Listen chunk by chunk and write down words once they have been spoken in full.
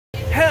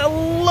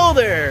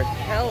Hello there!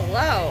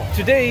 Hello!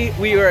 Today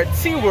we are at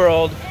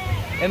SeaWorld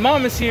and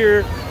Mom is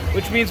here,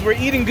 which means we're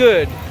eating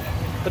good.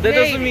 But that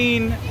doesn't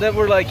mean that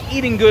we're like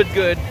eating good.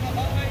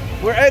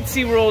 We're at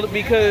SeaWorld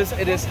because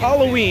it is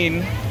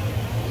Halloween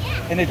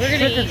and it's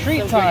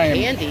trick-or-treat time.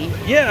 Candy.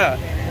 Yeah.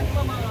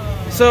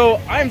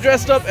 So I'm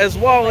dressed up as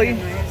Wally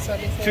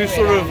to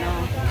sort of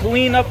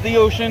clean up the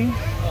ocean.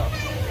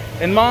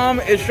 And Mom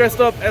is dressed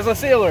up as a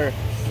sailor.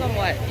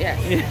 Somewhat,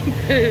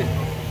 yes.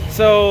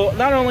 So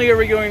not only are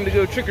we going to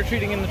go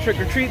trick-or-treating in the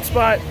trick-or-treat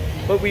spot,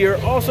 but we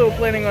are also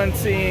planning on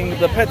seeing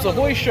the Pet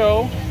Ahoy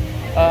show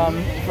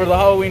for the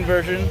Halloween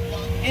version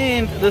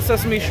and the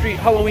Sesame Street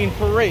Halloween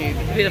parade.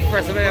 It'll be the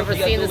first time I've ever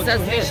seen the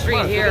Sesame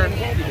Street here.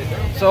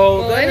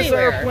 So that is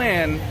our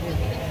plan.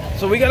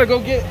 So we gotta go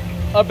get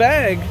a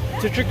bag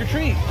to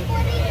trick-or-treat.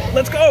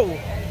 Let's go!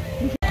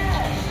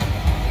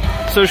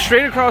 So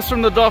straight across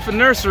from the Dolphin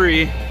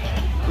Nursery,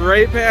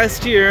 right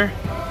past here,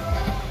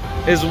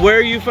 is where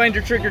you find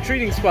your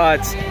trick-or-treating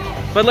spots.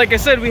 But like I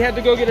said, we had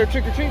to go get our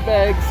trick-or-treat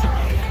bags.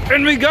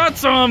 And we got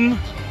some!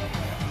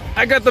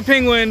 I got the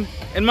penguin,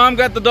 and Mom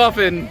got the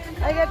dolphin.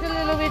 I got the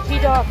little witchy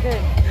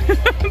dolphin.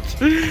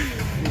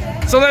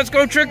 So let's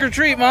go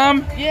trick-or-treat,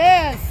 Mom!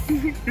 Yes!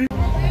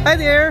 Hi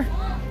there!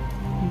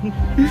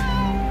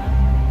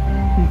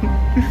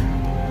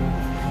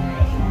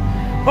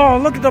 Oh,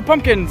 look at the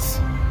pumpkins!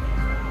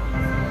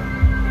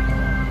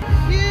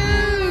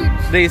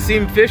 Huge! They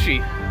seem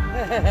fishy.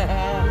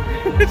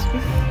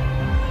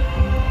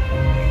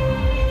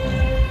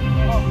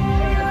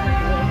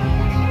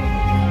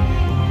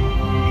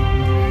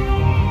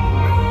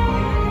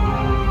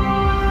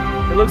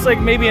 It looks like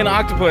maybe an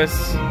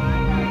octopus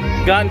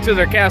got into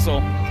their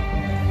castle.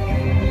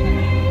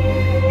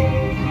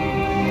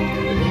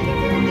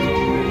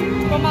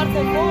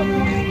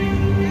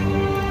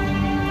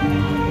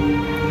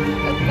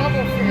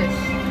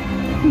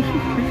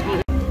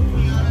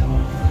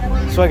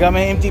 So I got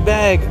my empty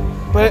bag,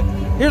 but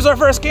here's our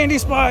first candy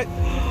spot.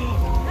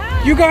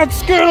 You got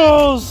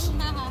Skittles!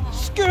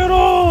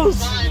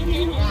 Skittles!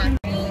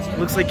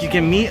 Looks like you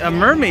can meet a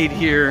mermaid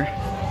here.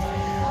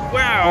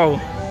 Wow!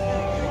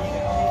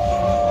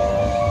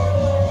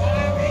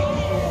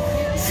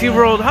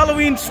 SeaWorld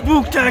Halloween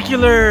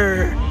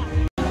Spooktacular!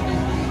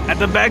 At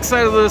the back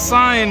side of the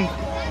sign,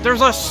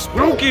 there's a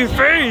spooky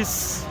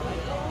face!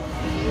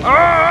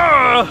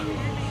 Ah!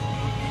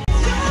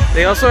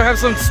 They also have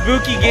some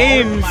spooky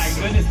games. Oh my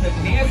goodness, the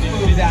dance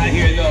moves out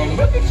here though.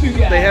 Look at you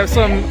guys. They have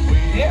some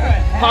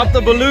pop the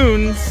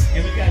balloons.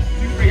 And we got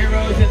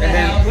superheroes in the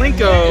then house.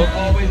 Blinko.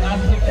 Always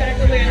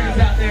spectaculars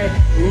out there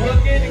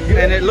looking good.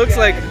 And it looks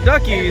like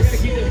duckies.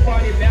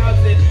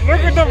 Look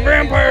at the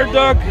vampire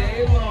duck.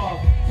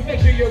 So make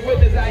sure you're with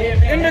us out here,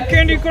 man. And the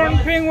candy corn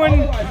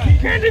penguin.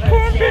 Candy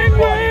corn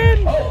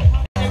penguin.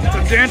 It's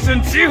a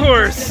dancing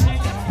seahorse.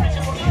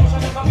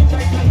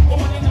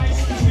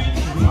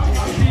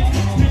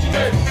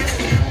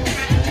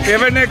 We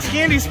have our next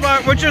candy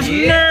spot, which is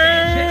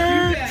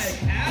Nerds!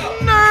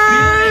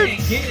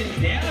 Nerds!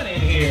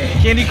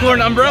 Candy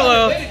corn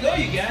umbrella.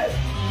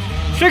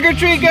 Trick or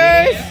treat,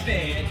 guys!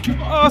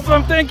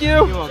 Awesome, thank you.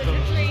 You're welcome.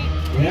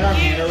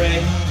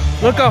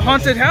 Look, a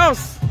haunted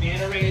house.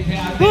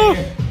 Ooh,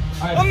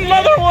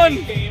 another one!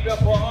 A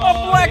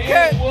black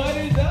cat!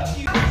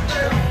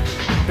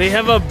 They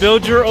have a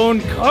build your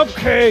own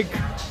cupcake.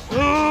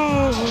 Ooh.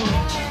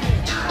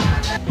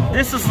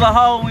 This is the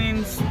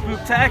Halloween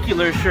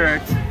Spooktacular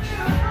shirt.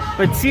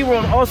 But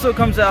SeaWorld also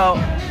comes out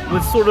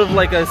with sort of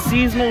like a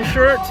seasonal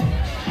shirt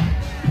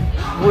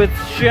with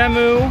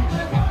Shamu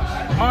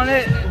on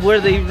it, where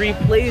they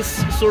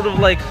replace sort of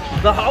like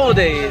the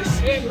holidays.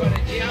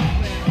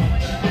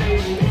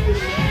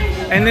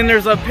 And then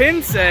there's a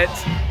pin set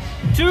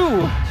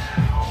too.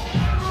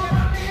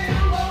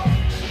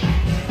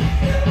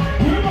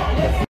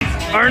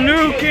 Our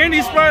new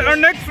candy spot, our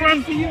next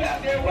one,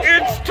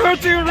 it's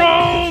Tootsie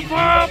Roll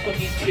Pops!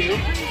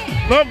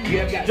 Nope,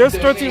 just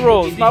Tootsie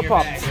Rolls, not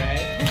Pops.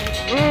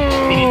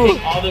 Ooh.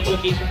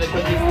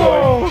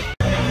 Oh.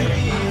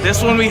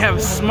 This one we have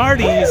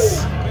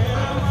Smarties.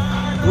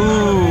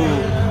 Ooh,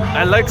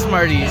 I like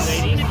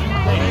Smarties.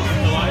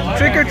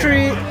 Trick or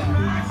treat.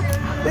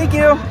 Thank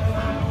you.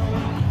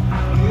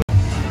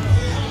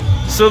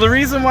 So the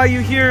reason why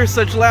you hear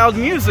such loud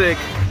music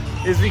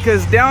is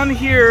because down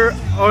here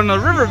on the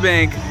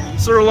riverbank,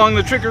 sort of along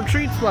the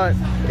trick-or-treat spot,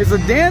 is a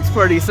dance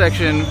party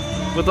section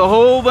with a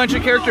whole bunch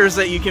of characters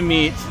that you can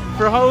meet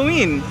for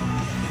Halloween.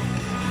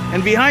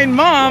 And behind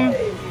Mom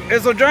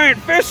is a giant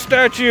fish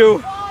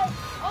statue.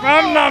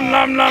 Nom nom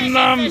nom nom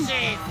nom.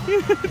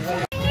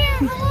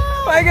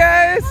 Bye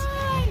guys.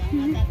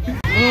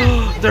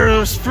 Oh,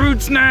 there's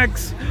fruit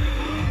snacks.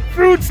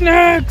 Fruit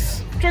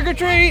snacks. Trick or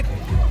treat.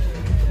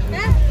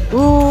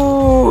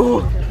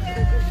 Ooh.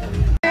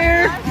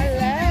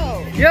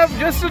 Hello. Yep,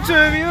 just the two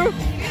of you.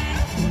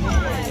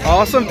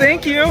 Awesome,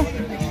 thank you.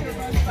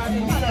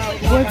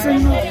 What's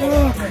in the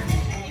book?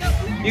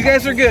 You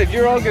guys are good.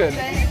 You're all good.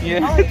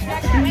 Yeah.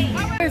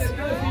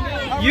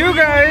 You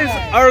guys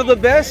are the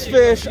best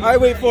fish I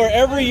wait for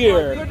every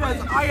year.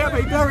 Goodness, I am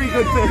a very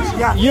good fish.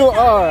 Yes. You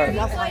are.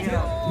 Yes, I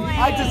am.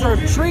 I deserve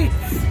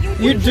treats.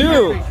 You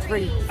do.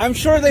 Treats. I'm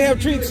sure they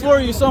have treats for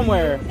you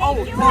somewhere. Oh,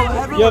 well,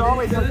 everyone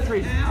always has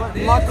treats. But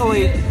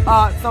luckily,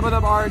 some of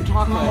them are in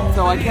chocolate,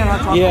 so I can't have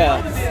chocolate.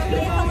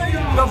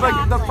 Yeah. No,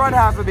 but the front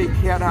half of me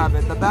can't have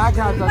it. The back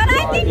half doesn't. But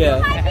I think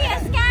you might be a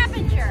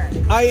scavenger.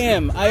 I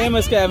am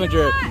a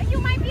scavenger. You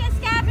might be a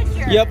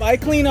scavenger. Yep, I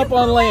clean up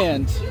on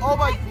land. Oh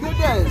my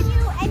goodness.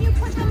 And you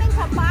put them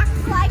into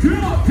boxes like this.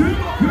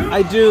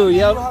 I do,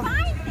 yep.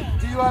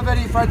 Do you have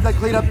any friends that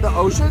clean up the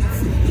oceans?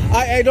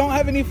 I don't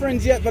have any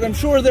friends yet, but I'm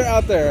sure they're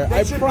out there.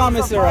 I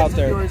promise they're out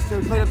there. To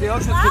clean up the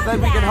oceans, because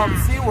then we can help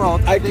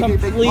SeaWorld. I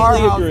completely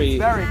agree.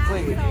 Very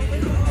clean.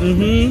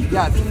 Mm-hmm.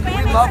 Yes,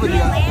 we love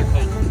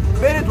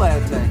it.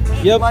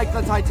 Mid-Atlantic. Yep. Like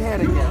the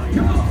Titanic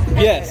area.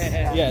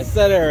 Yes,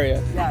 that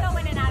area. Yes.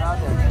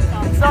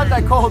 It's not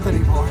that cold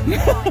anymore.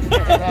 No,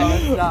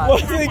 it's not. Well,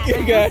 thank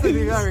you guys. It used to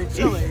be very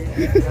chilly.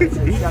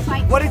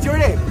 Yes. What is your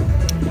name?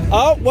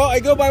 Oh, well, I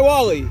go by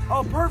Wally.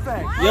 Oh, perfect.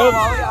 Yep.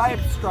 Wally, I am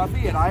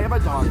Scruffy, and I am a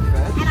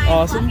dogfish. And I am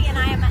Awesome. Fluffy, and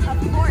I am,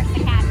 of course,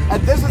 a cat.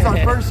 And this is our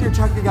first year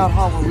checking out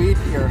Halloween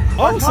here.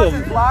 Our Awesome.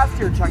 cousins last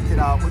year checked it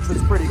out, which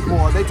was pretty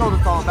cool. They told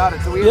us all about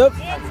it, so we We had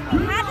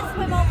to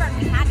swim over and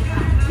we had to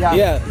come.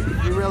 Yeah.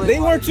 We really They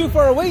weren't too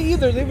far away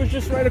either. They were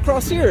just right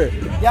across here.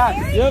 Yes.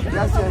 Yep.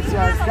 Yes.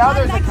 Now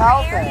there's a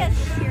cowfish.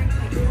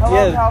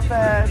 Hello, Yeah.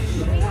 cowfish.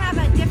 We have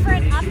a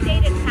different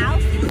updated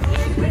house.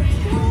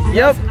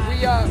 Yep.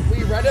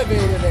 We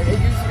renovated it. It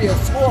used to be a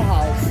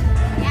schoolhouse.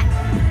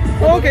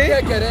 Yes. Okay. We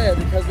can't get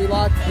in because we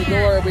locked the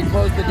door and we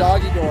closed the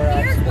doggy door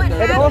out. Here's what It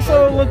happened.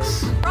 also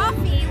looks...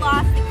 Ruffy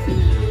lost the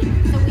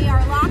key, so we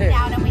are locked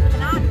out and we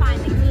cannot find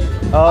the key.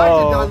 I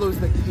did not Oh. lose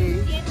the key.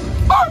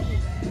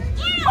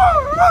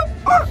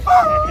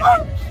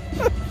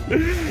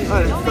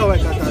 Don't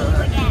make me hit you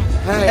again.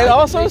 Hey, It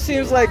also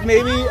seems like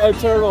maybe a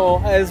turtle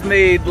has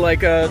made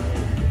like a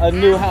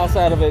new house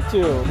out of it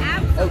too.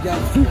 oh,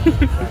 yes.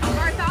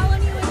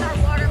 Bartholomew is our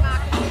water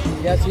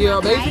moccasin. Yes, he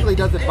basically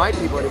doesn't bite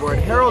people anymore.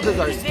 And Harold is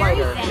our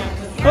spider.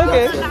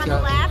 Okay. On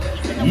the left,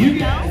 he's in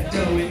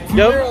the window.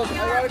 Yep. Harold,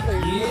 ironically,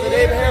 with the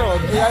name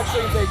Harold, he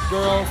actually is a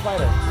girl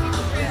spider.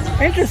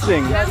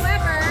 Interesting.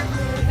 However,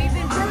 we've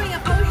been brewing a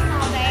potion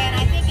all day and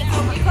I think it's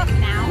overcooked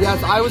now.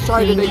 Yes, I was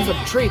trying to make some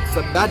treats,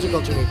 some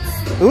magical treats.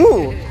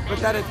 Ooh. But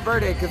then it's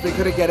burning because they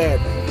couldn't get in.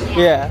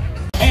 Yeah.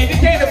 Hey,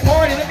 this ain't a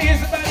party. Let me hear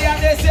somebody out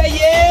there say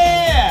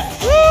yeah.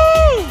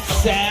 Woo!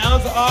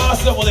 Sounds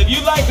awesome. Well, if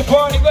you like the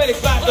party, go ahead and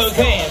clap those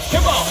hands.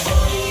 Come on.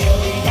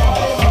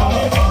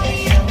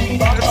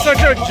 It's such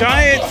a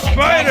giant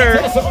spider.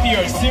 Tell us if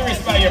you're serious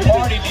about your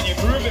party and you're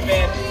grooving,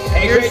 man.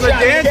 Hey, Here's great the job.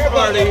 Be dance careful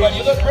out party. there, buddy.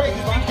 You look great.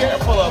 Just be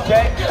careful,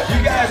 okay?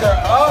 You guys are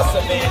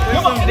awesome, man.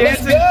 Come on,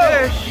 let's Dancing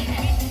go. fish.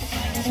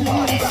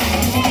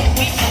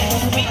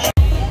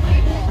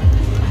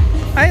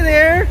 Hi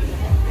there.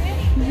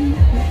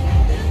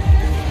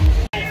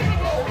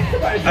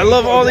 I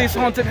love all these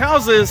haunted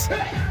houses,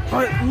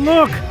 but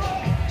look.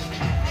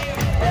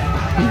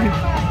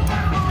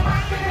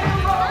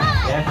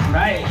 That's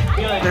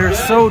right. They're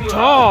so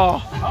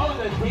tall.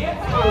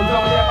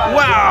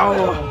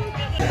 Wow.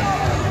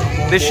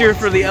 This year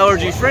for the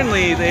allergy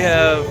friendly, they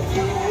have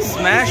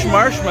Smash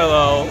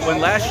Marshmallow, when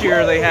last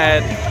year they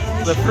had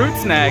the fruit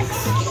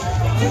snacks.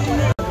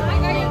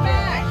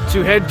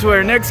 To head to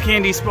our next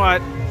candy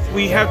spot,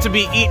 we have to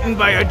be eaten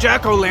by a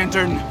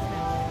jack-o'-lantern.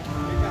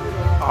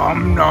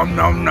 Nom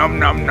nom nom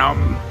nom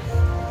nom.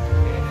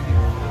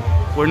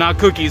 We're not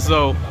cookies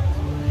though.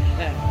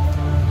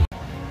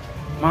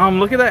 Mom,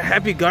 look at that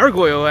happy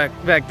gargoyle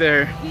back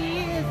there. He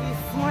is,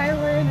 he's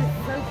smiling,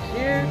 it's so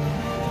cute.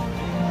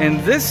 And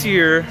this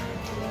year,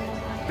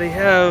 they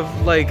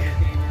have like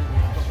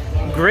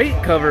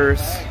grate covers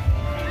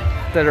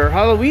that are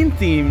Halloween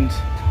themed.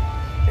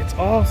 It's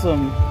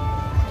awesome.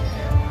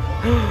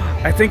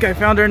 I think I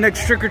found our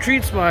next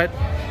trick-or-treat spot.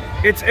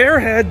 It's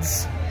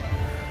Airheads.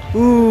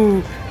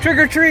 Ooh, trick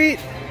or treat!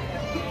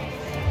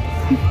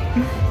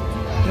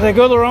 Did I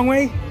go the wrong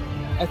way?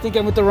 I think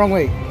I went the wrong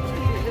way.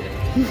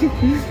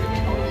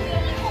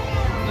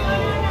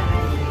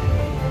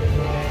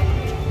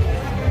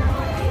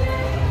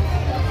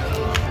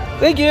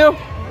 Thank you!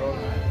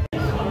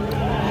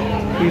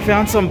 We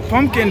found some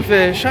pumpkin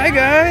fish. Hi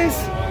guys!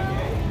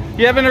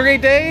 You having a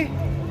great day?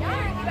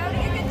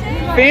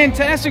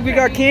 Fantastic, we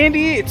got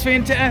candy. It's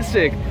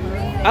fantastic.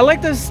 I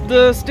like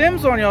the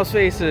stems on y'all's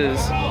faces.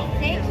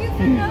 Thank you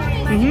for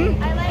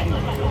noticing. I like it.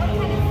 What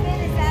kind of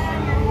fin is that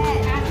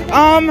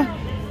on your head?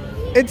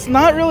 It's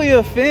not really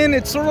a fin,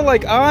 it's sort of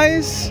like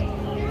eyes.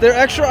 They're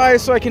extra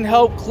eyes so I can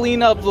help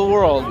clean up the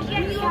world.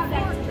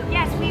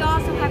 Yes, we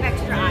also have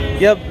extra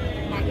eyes. Yep.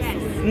 Yes.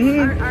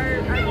 Mhm.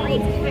 Our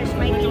great fish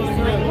might be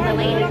slightly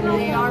related.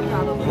 They are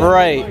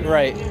probably.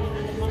 Right.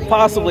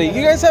 Possibly.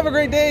 You guys have a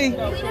great day. Clean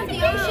up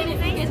the ocean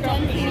if you get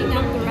done cleaning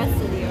up the rest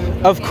of the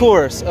ocean. Of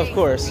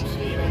course.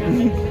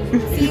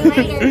 See you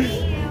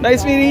later.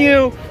 Nice meeting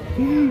you.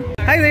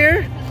 Hi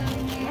there.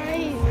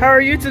 Hi. How are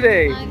you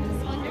today? I'm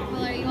just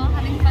wonderful. Are you all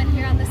having fun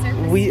here on the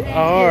surface? We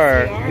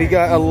are. We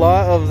got a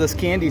lot of this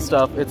candy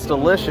stuff. It's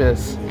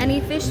delicious.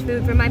 Any fish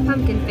food for my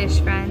pumpkin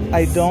fish friends?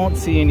 I don't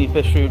see any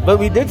fish food, but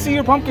we did see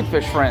your pumpkin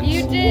fish friends.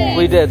 You did.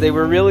 We did. They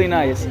were really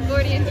nice.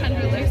 Gordy and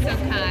Kendra are so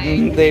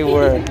kind. They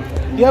were.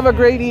 You have a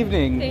great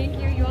evening. Thank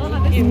you. You all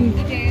have a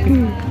good day as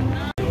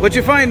well. What'd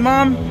you find,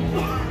 Mom?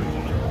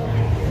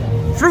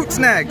 Fruit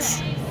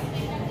snacks.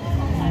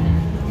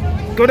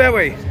 Go that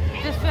way.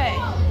 This way.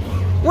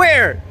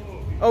 Where?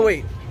 Oh,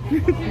 wait.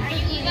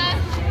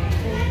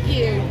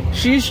 You.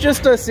 She's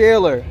just a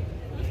sailor.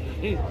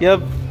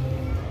 Yep.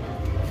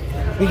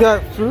 We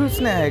got fruit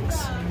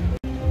snacks.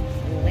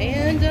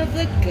 Land of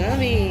the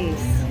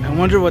gummies. I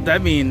wonder what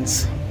that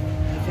means.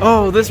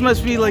 Oh, this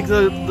must be like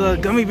the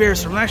gummy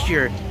bears from last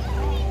year.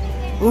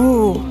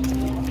 Ooh.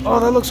 Oh,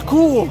 that looks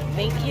cool.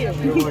 Thank you.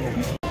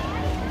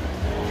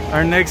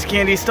 Our next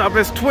candy stop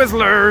is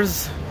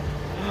Twizzlers.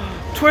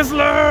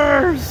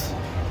 Twizzlers.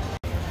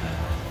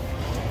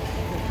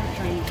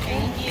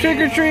 Trick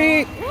or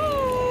treat.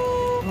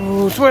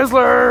 Ooh,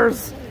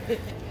 Twizzlers.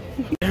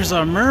 There's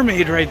a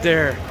mermaid right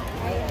there.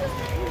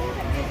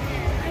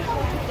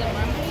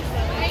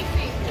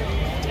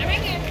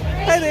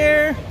 Hi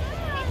there.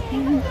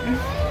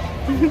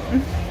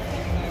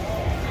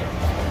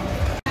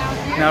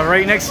 Now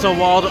right next to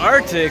Wild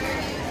Arctic,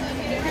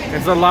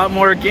 there's a lot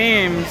more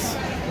games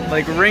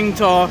like ring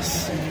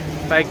toss.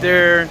 Back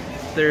there,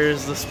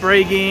 there's the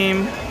spray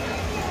game,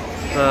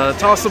 the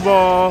toss a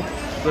ball,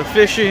 the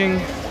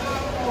fishing,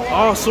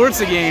 all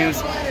sorts of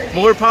games.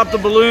 More pop the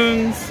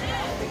balloons.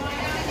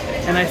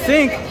 And I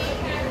think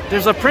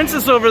there's a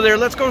princess over there.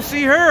 Let's go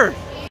see her.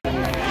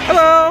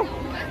 Hello.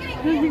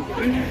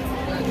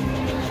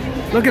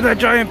 Look at that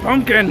giant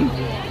pumpkin.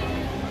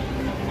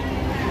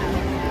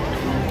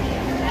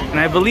 And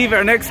I believe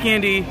our next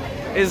candy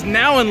is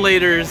now in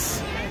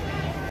Laters.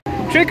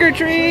 Trick or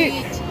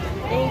treat.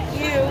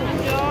 Thank you.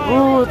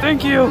 Oh,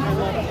 thank you.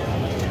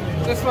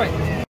 This way.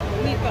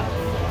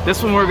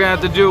 This one we're gonna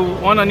have to do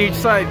one on each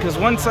side because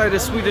one side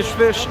is Swedish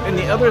Fish and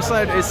the other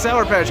side is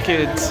Sour Patch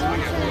Kids.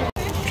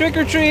 Trick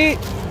or treat.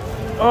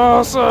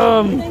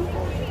 Awesome.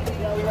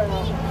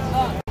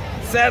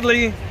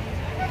 Sadly,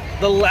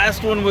 the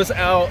last one was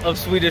out of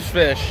Swedish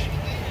Fish.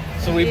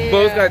 So we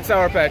both got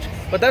Sour Patch,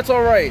 but that's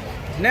all right.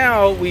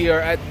 Now we are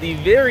at the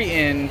very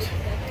end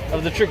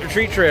of the trick or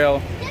treat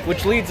trail,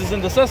 which leads us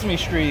into Sesame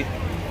Street.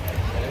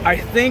 I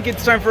think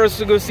it's time for us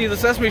to go see the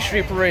Sesame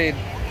Street parade.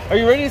 Are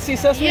you ready to see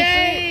Sesame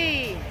Street?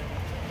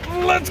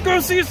 Let's go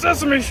see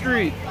Sesame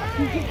Street.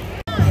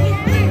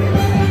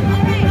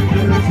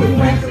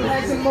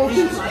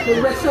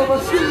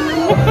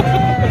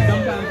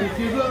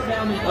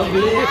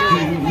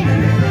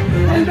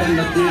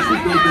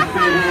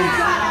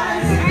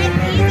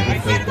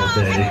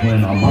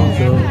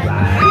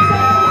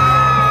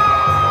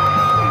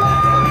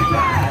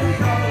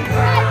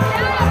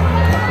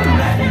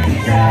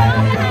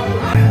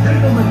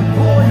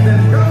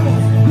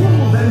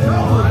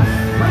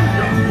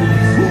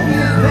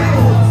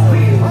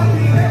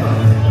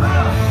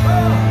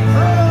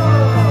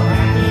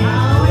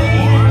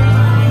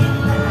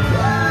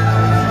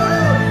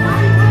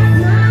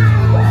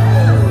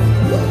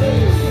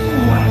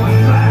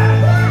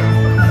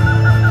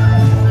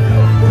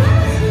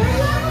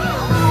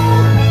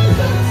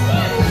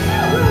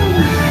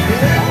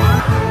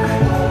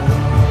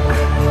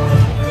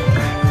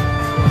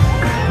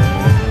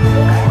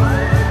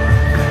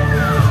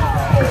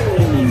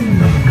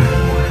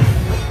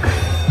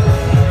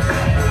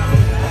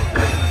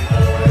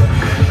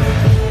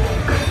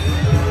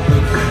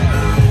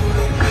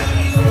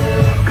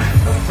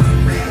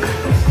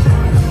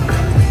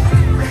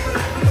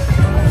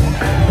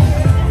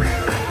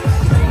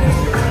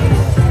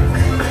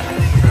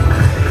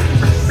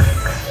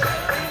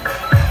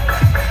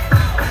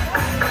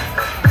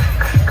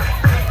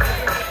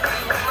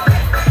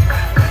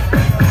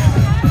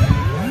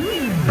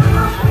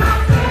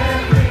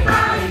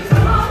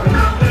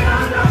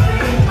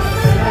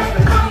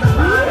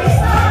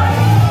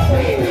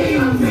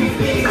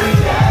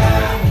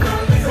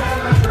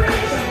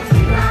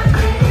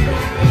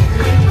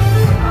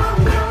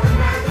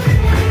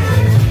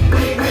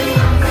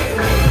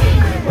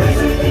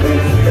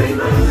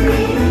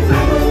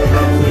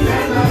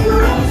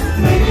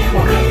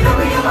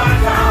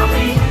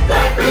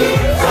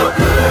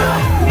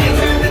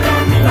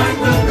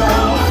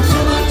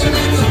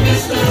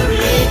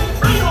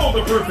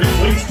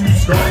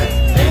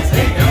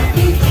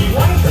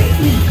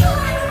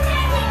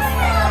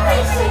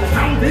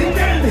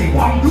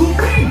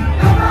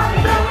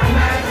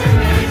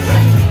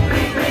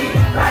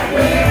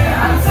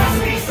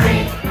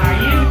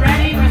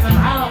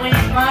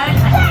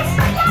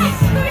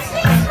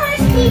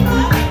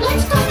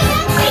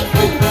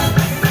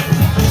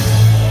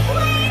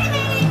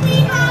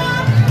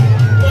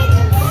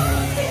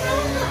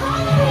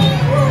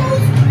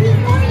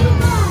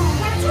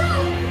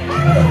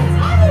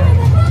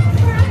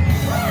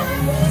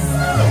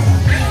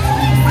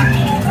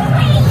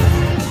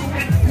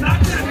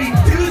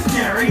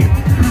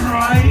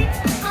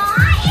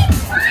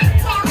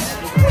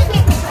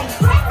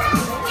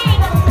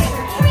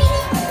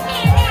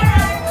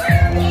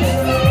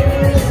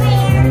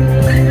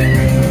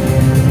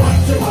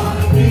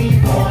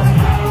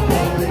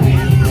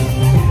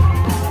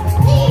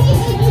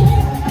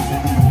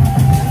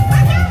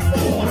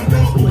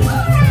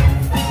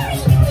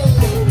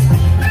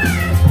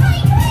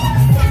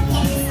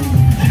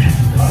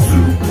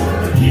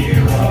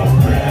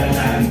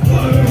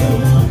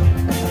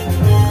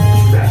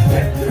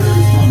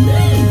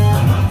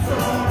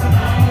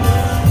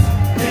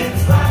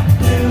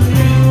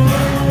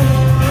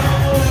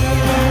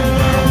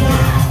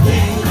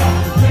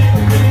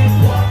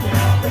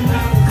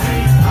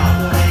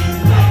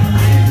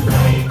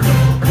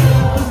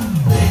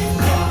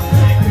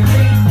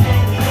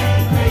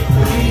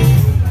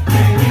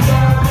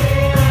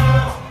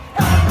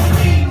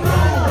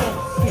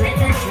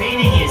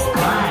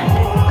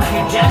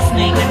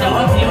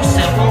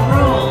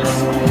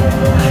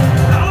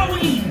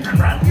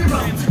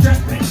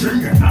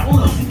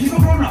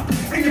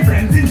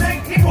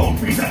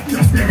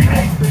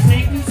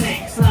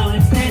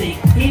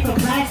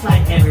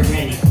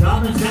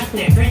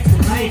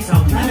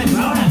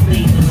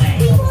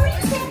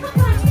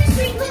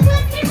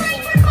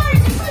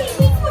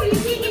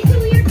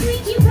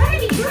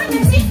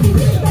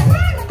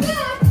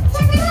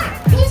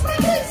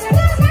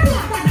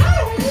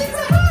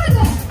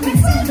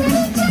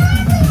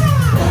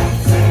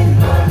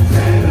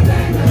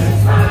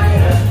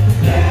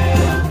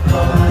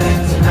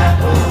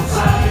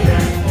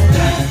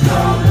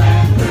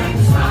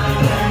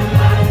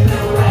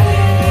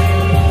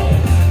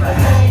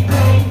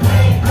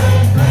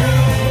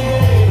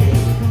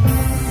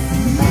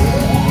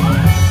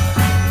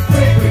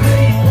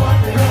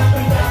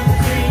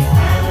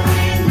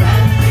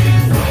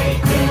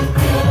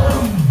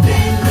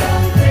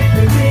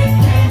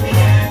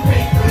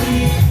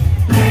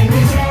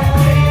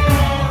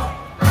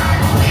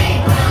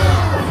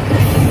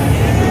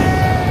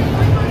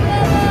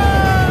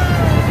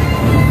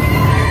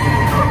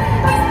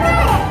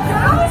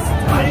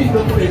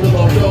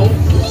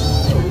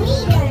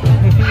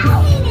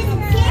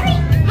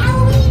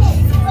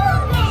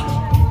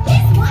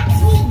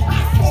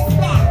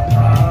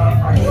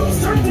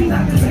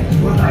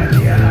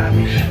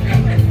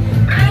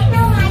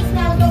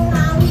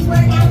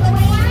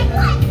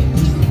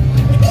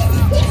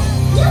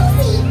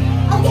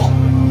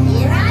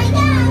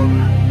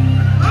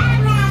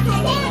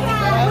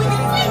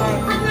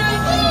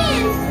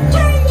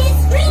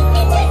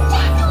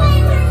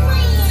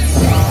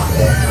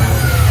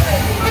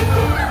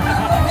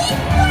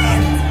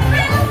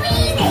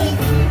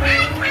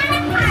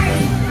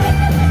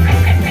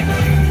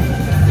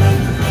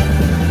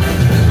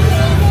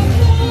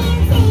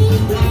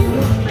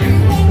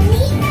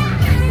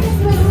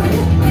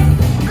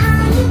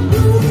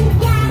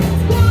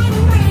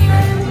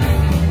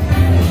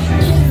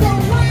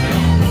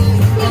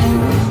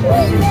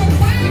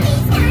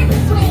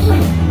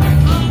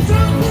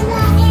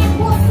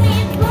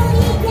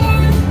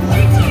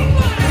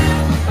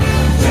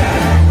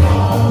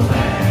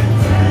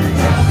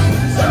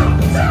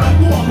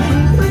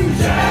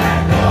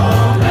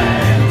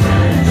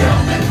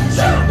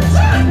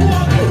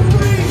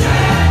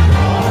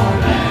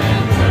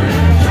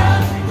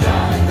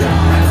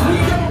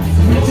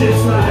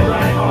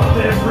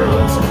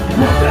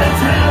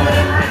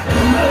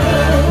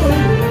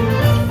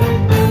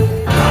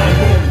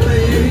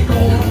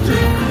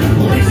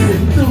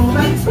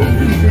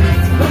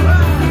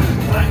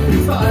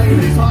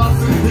 It's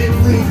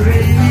positively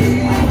great.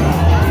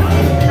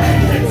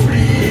 And it's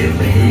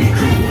really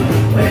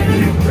cool when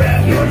you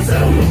grab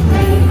yourself a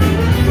broom.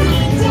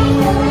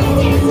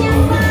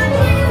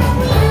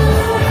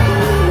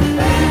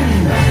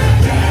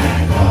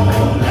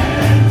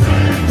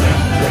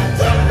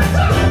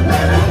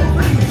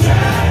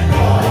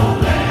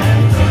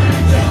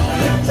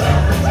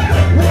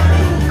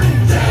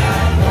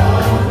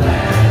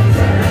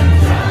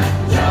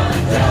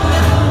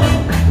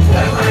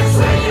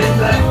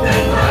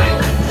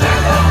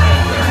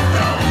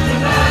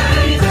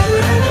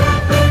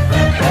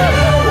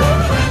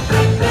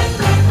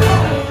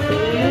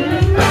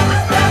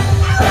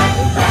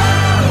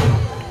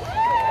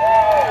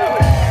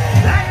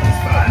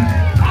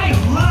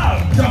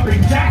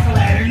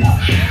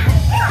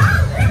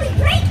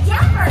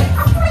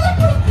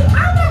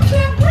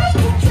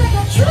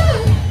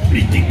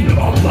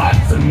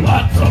 Lots and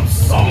lots of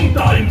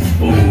sometimes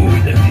food. I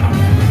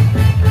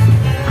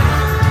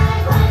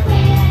want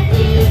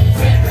candy.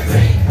 Trick or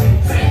treat,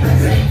 trick or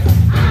treat.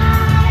 I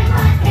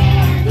want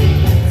candy.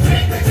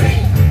 Trick or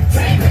treat,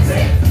 trick or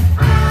treat.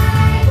 I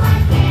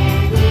want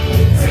candy.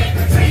 Trick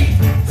or treat,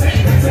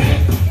 trick or treat.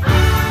 I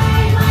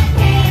want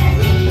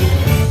candy.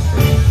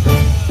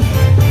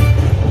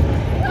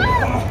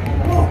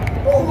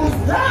 What was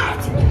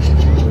that?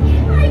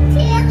 My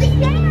candy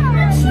down.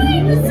 I'm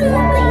trying to zoom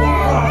in.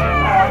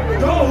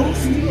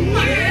 Ghost?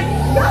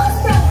 Ghost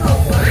don't go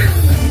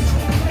wild.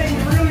 They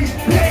really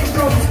big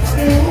ghosts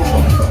too.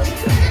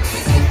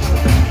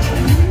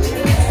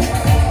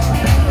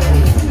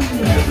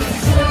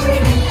 Chill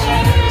in the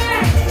air,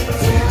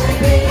 chill in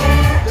the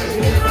air.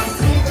 You must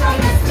sleep on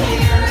the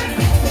stairs.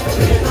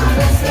 Sleep on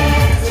the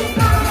stairs. You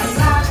gotta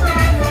knock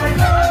on your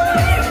door.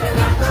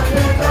 Knock on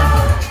your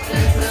door.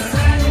 It's a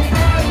sunny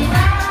night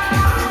out.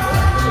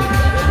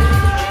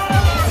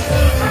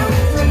 She comes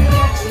to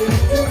get you,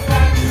 to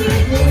fetch you.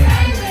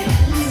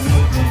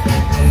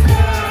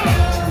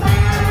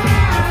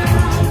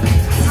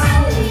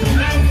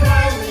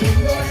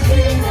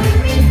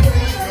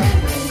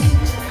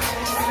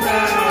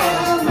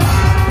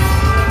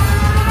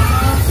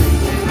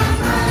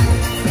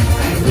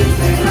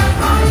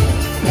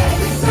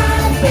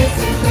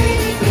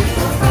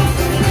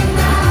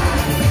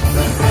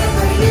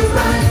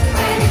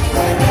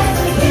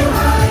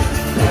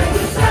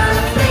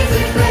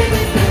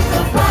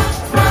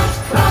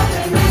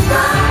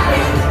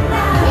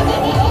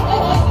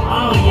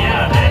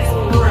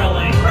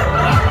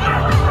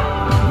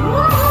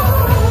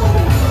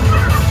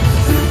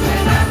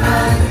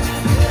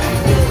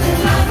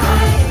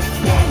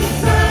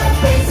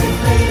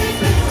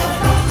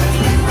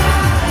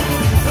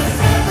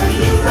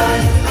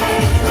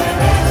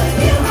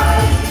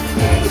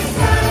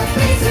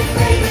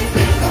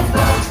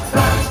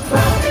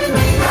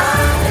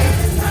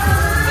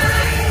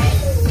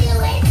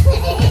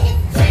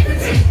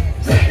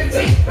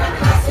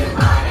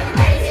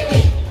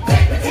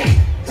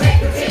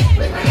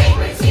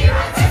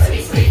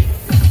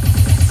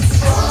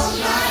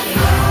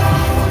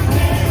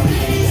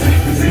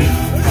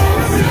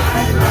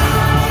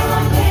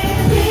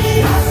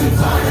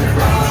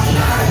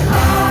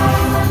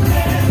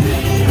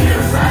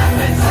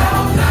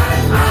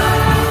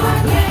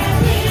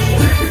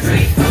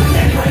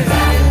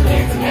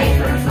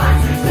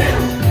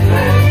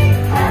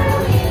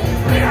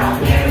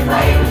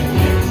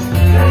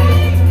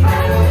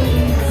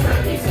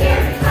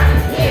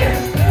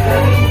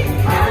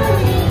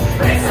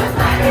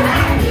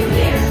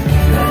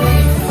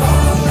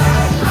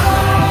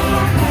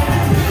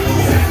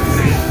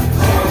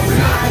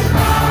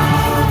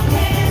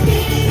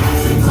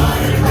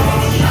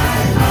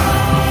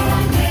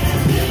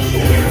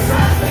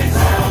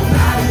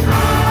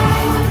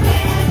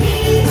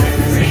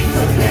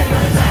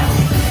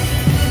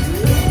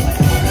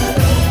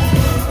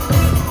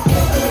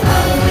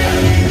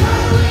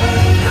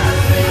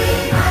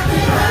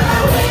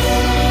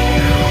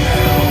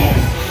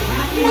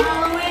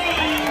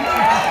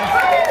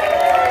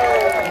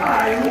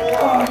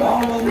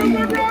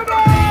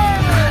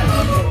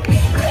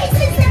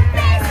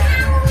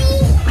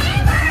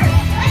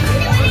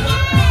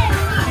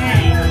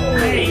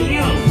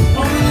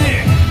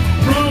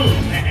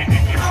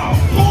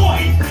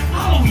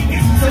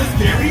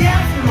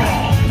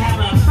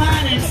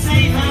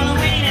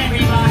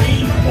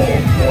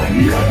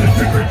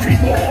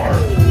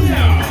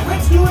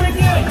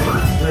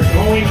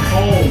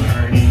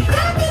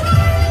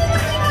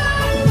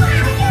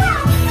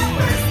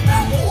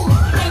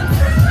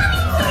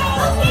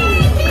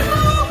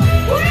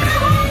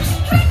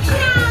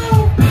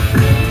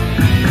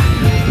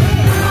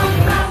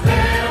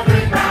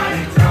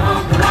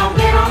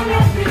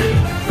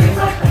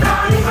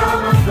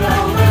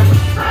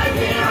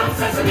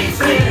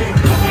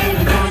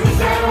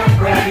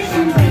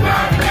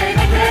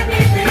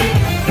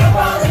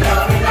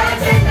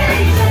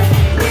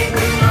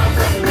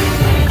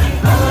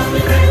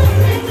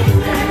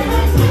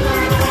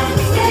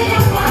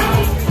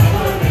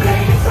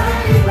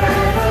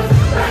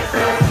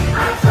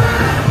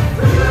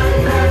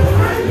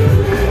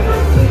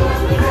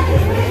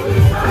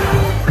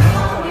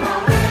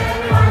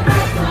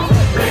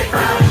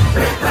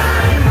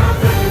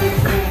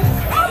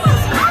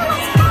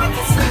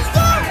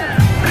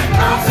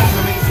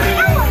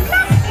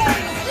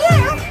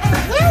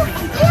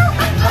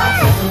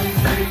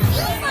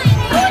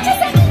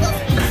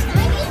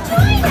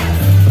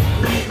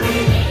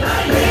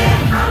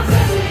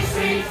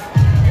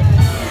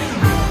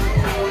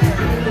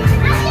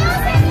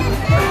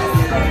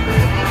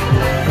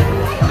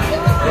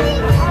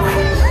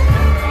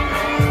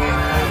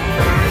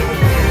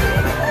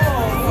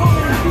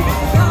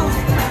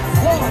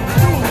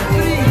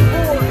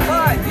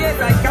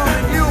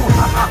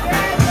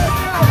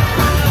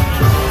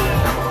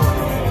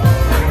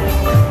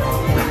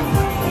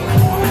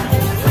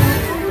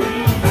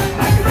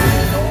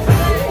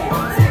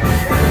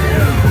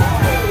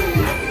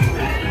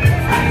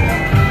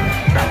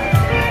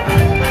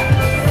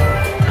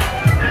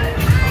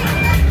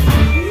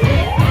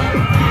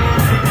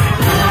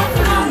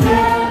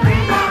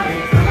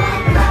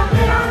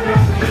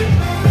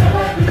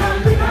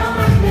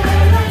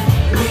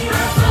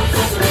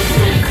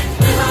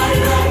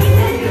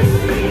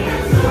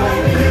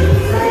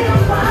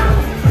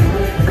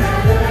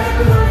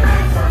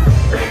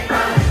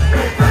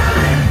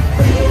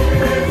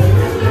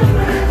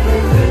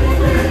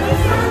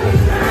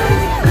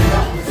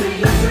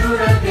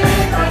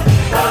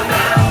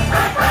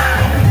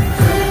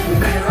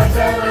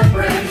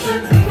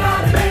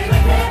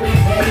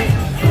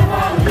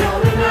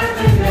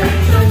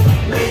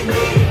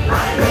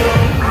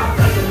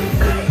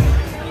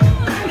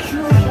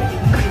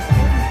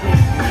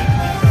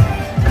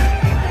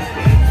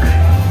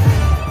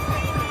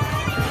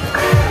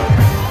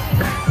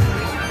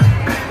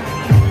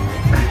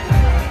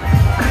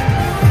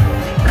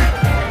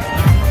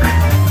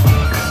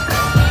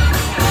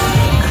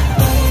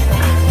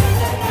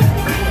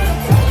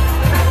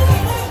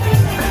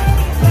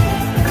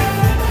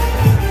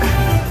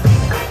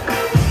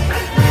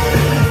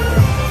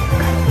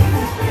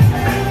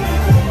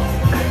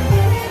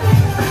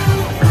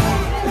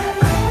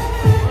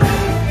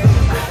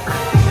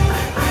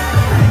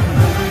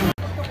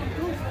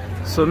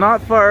 So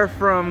not far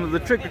from the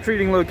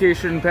trick-or-treating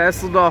location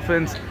past the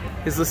dolphins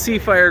is the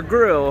Seafire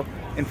Grill,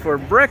 and for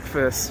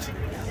breakfast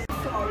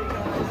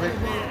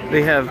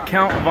they have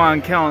Count Von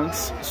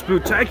Count's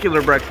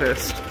Spooktacular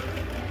breakfast,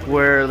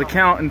 where the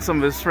Count and some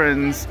of his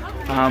friends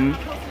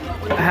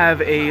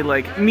have a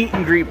like meet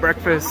and greet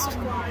breakfast.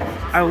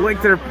 I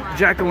like their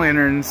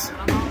jack-o'-lanterns,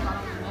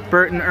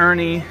 Bert and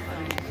Ernie,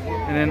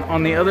 and then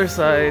on the other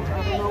side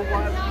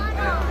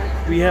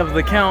we have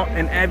the Count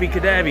and Abby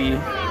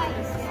Cadabby.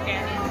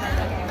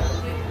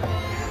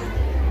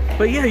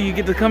 But yeah, you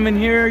get to come in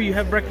here, you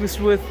have breakfast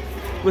with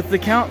the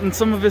Count and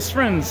some of his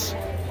friends.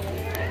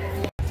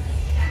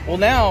 Well,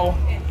 now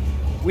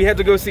we had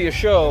to go see a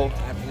show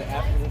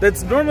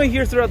that's normally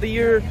here throughout the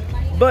year,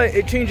 but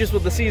it changes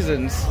with the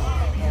seasons.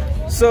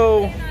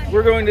 So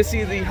we're going to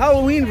see the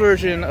Halloween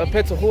version of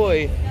Pet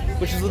Ahoy,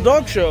 which is the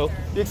dog show.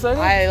 You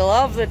excited? I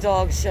love the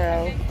dog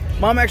show.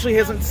 Mom actually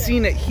hasn't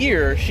seen it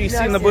here. She's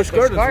seen the Busch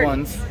Gardens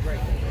ones.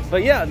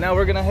 But yeah, now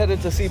we're gonna head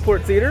into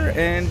Seaport Theater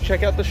and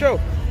check out the show.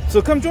 So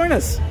come join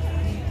us.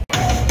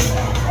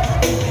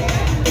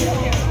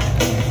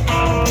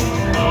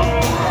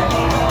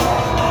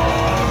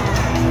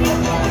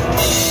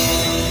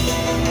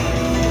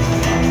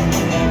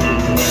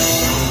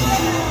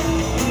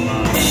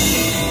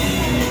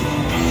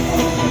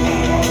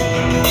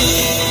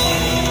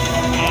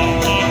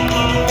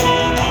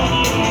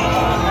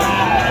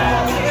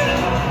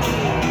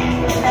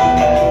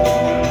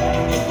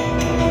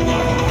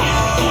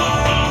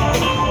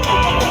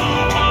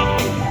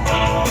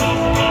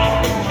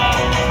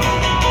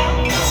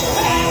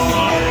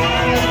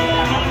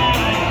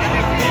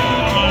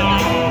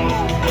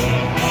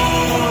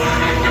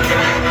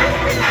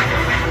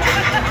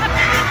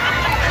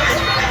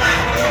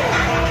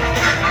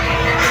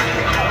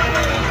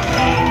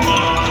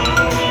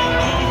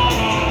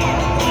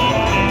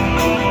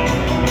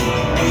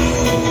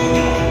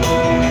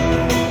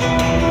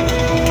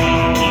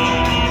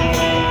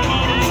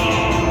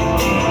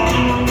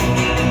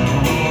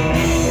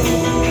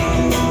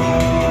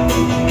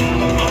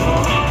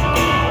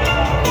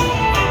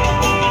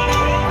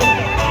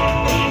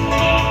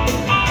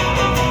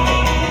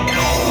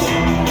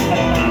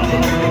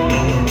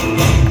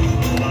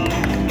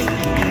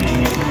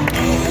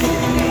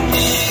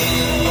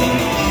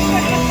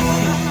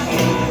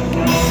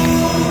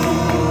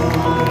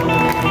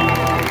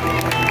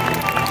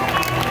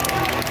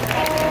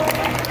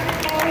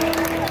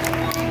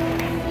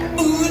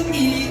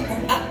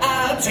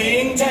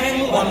 Ting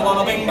tang, walla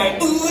walla bang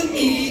bang. Ooh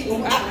ee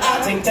ooh ah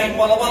ah. Ting tang,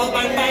 walla walla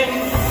bang bang.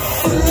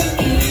 Ooh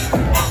ee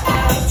ooh ah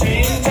ah.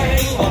 Ting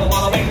tang, walla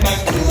walla bang bang.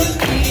 Ooh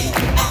ee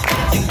ooh ah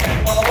ah. Ting tang,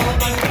 walla walla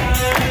bang bang.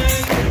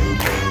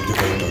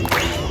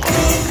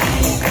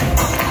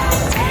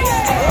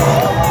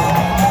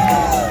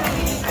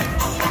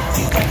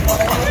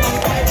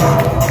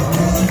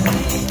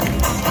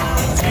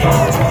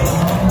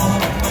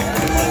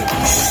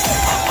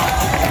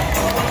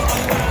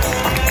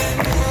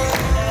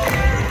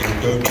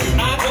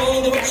 I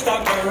told the witch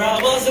doctor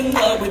I was in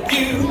love with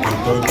you.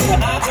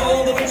 I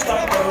told the witch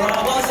doctor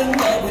I was in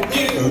love with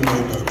you.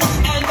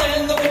 And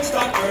then the witch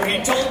doctor,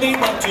 he told me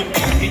what to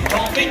do. He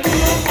told me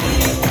ting,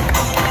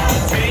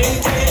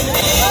 ting,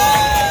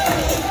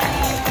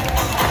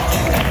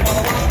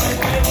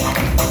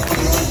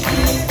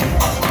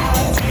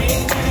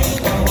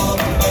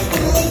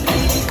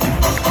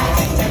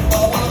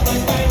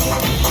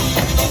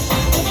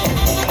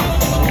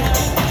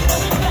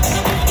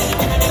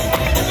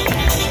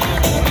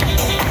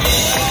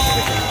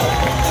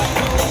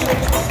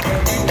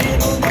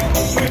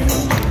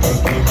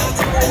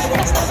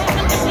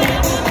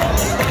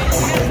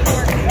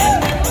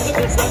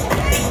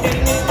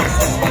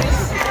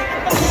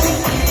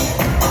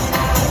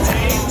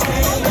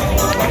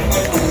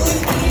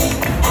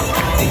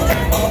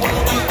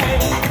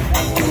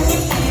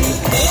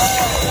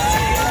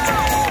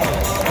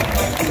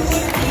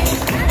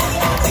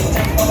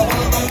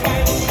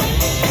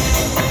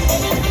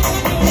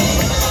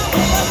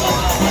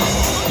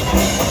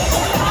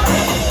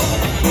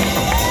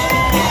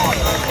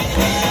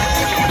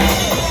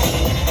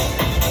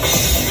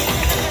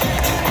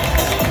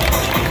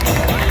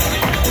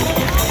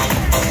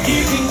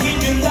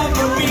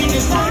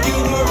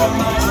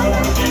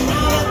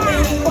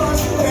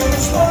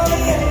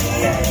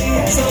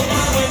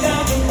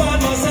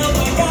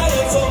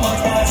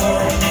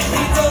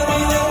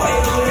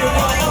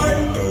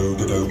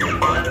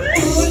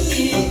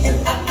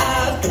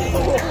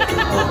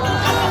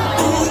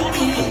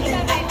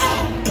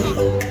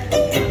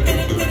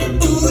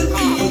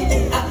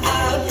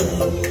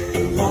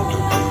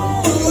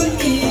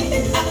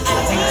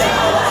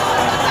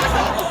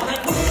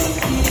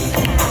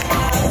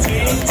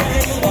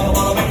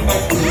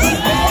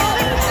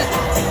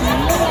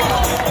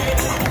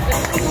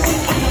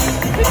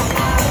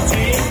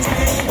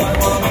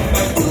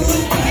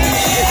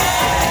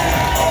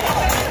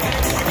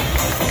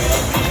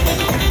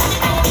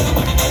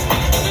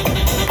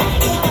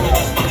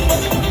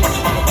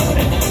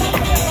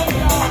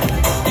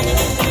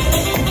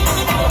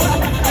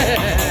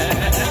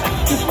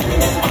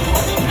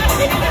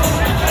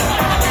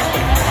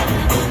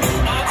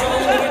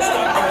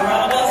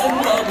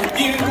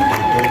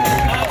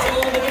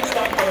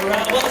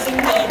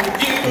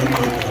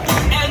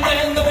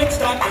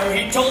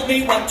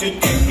 me what to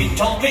do. He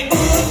told me,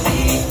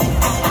 ting,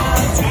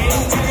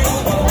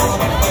 ting, walla walla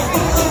bang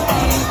bang.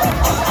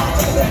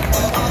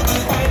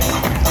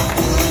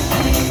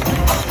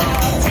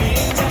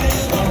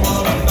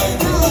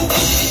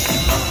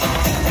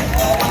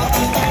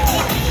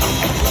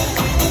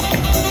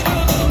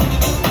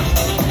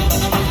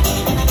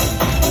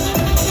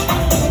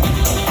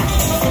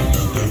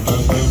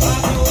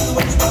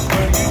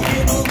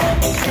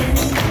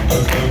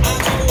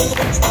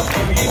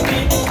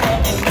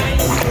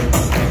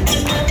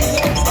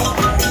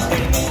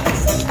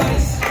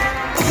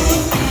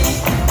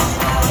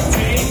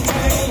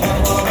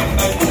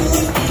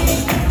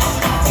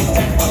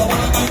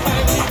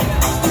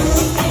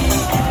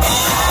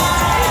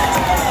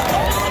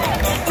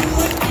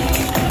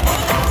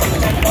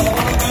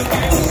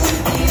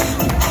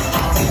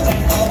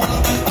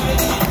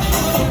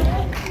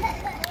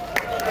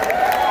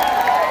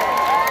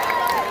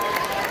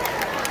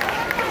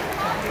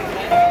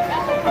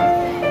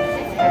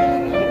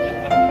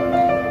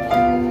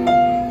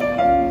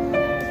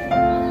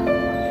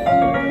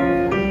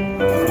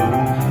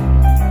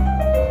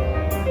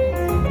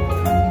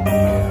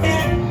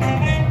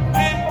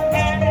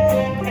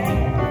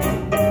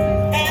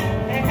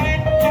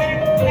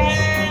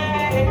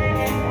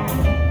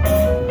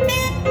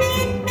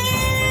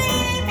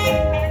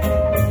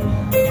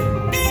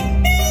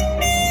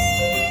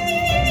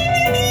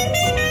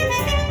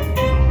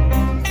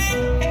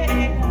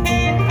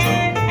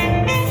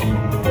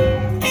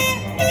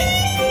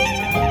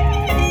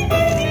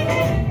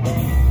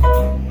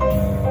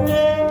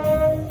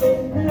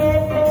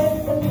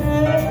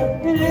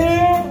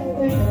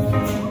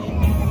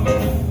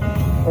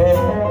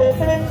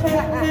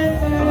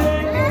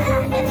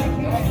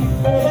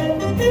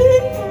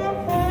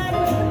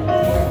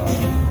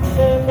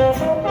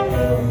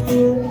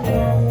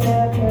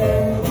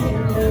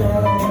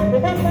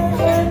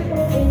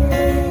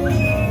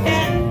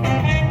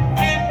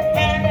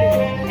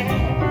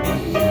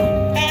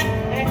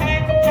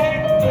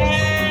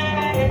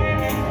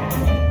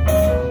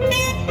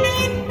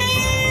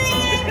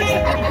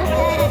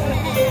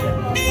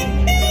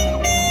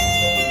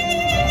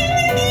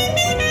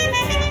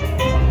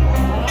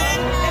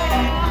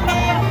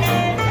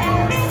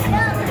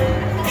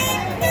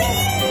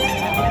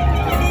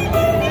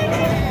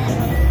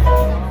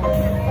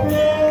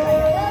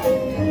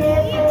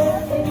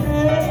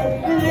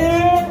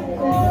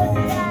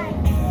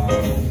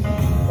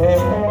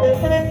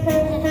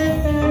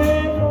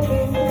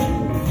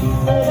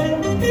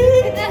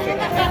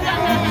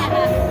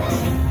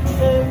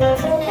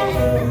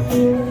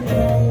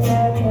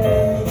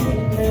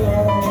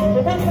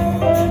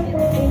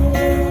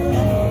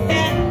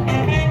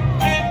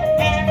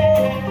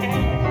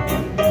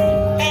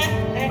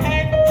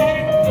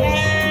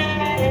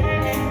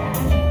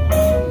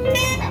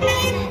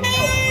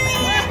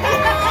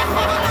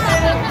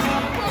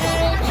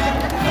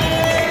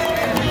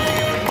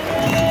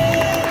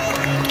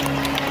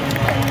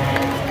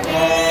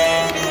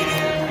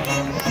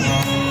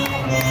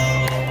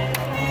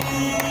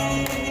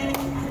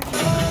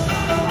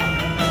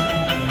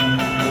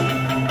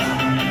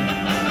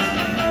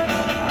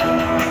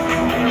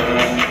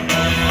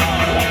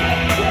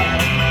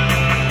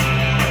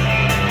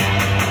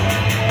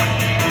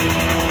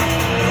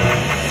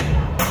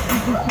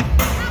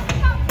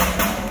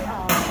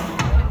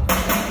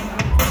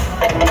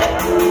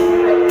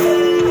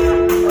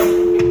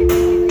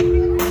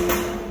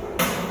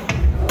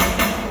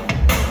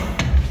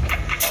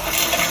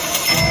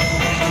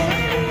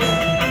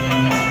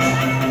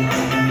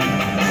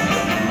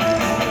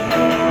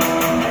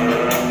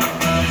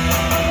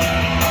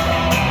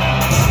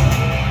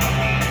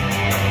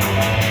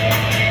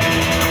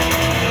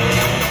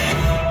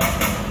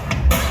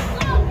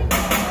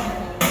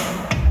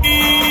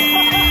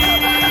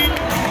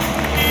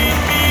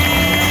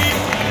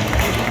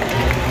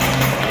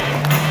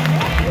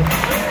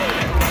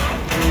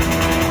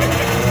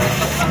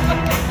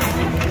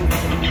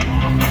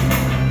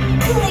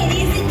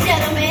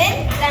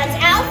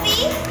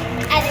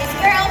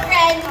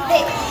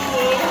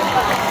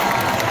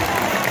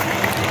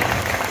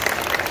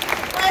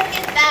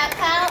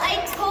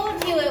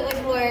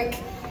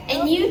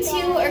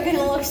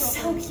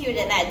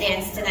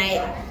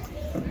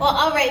 Well,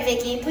 all right,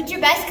 Vicky, put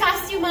your best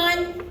costume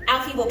on.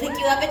 Alfie will pick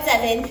you up at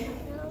 7.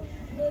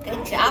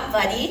 Good job,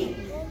 buddy.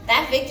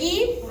 That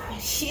Vicky,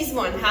 she's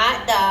one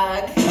hot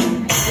dog.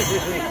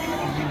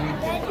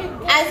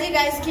 As you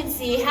guys can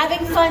see,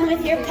 having fun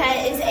with your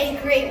pet is a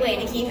great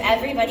way to keep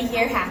everybody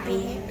here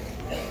happy.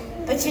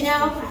 But you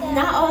know,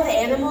 not all the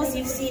animals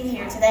you've seen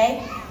here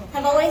today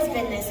have always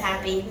been this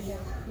happy.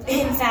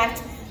 In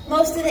fact,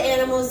 most of the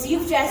animals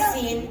you've just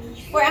seen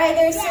were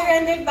either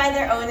surrendered by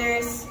their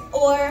owners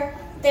or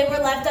they were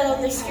left out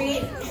on the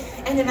street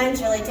and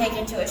eventually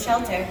taken to a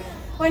shelter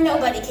where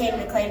nobody came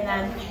to claim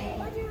them.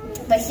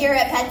 But here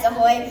at Pet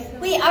Ahoy,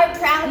 we are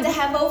proud to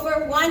have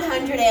over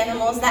 100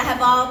 animals that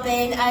have all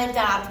been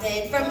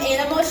adopted from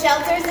animal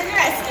shelters and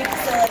rescue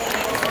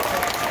facilities.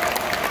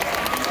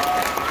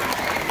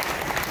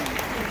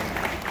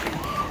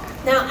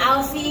 Now,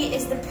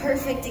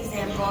 perfect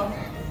example.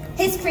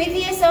 His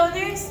previous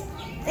owners,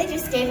 they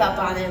just gave up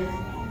on him.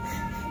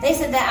 They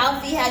said that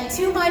Alfie had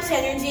too much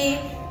energy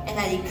and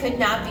that he could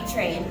not be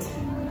trained.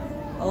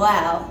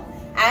 Well,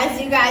 as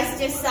you guys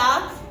just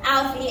saw,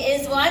 Alfie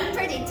is one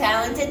pretty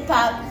talented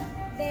pup.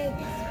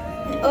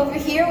 And over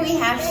here we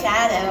have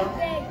Shadow.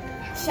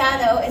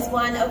 Shadow is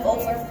one of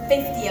over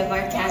 50 of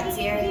our cats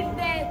here.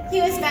 He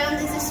was found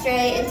as a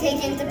stray and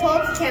taken to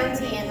Polk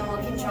County Animal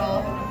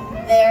Control.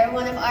 There,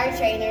 one of our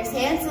trainers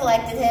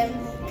hand-selected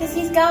him because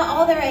he's got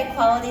all the right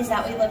qualities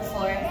that we look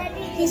for.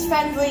 He's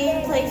friendly,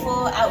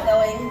 playful,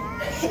 outgoing,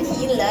 and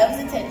he loves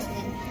attention.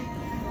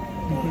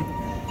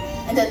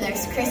 And then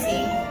there's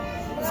Chrissy.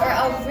 For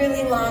a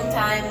really long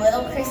time,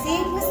 little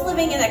Chrissy was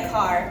living in a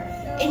car,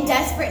 in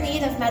desperate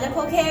need of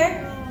medical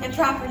care and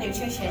proper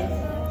nutrition.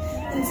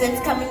 And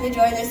since coming to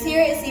join us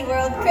here at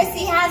SeaWorld,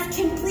 Chrissy has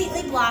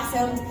completely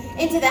blossomed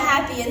into the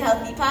happy and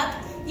healthy pup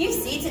you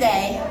see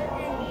today.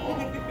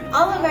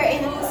 All of our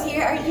animals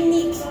here are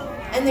unique,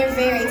 and they're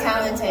very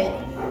talented.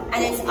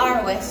 And it's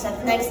our wish that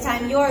the next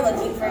time you're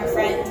looking for a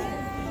friend,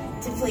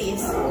 to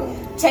please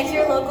check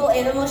your local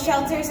animal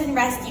shelters and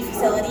rescue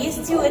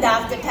facilities to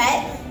adopt a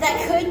pet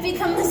that could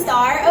become the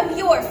star of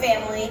your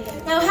family.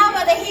 Now how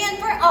about a hand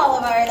for all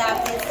of our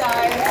adopted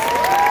stars?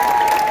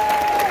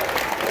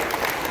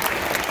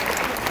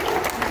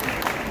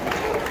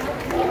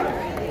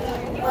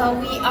 Well,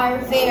 we are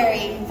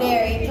very,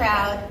 very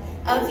proud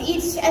of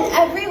each and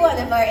every one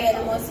of our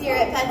animals here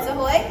at Pet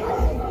Ahoy.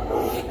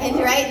 And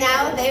right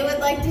now, they would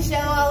like to show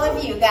all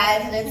of you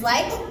guys what it's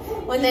like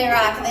when they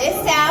rock this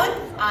town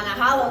on a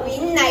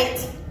Halloween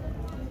night.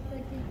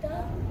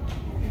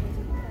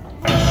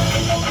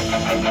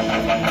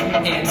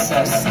 It's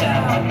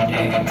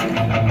astounding.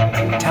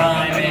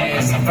 Time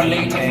is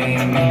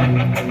fleeting.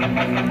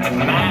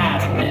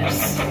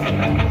 Madness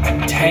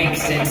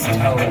takes its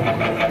toll.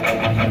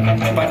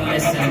 But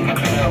listen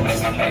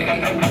closely.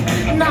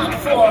 Not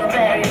for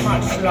very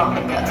much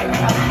longer.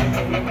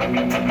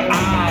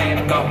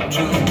 I've got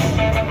to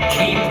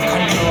keep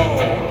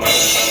control.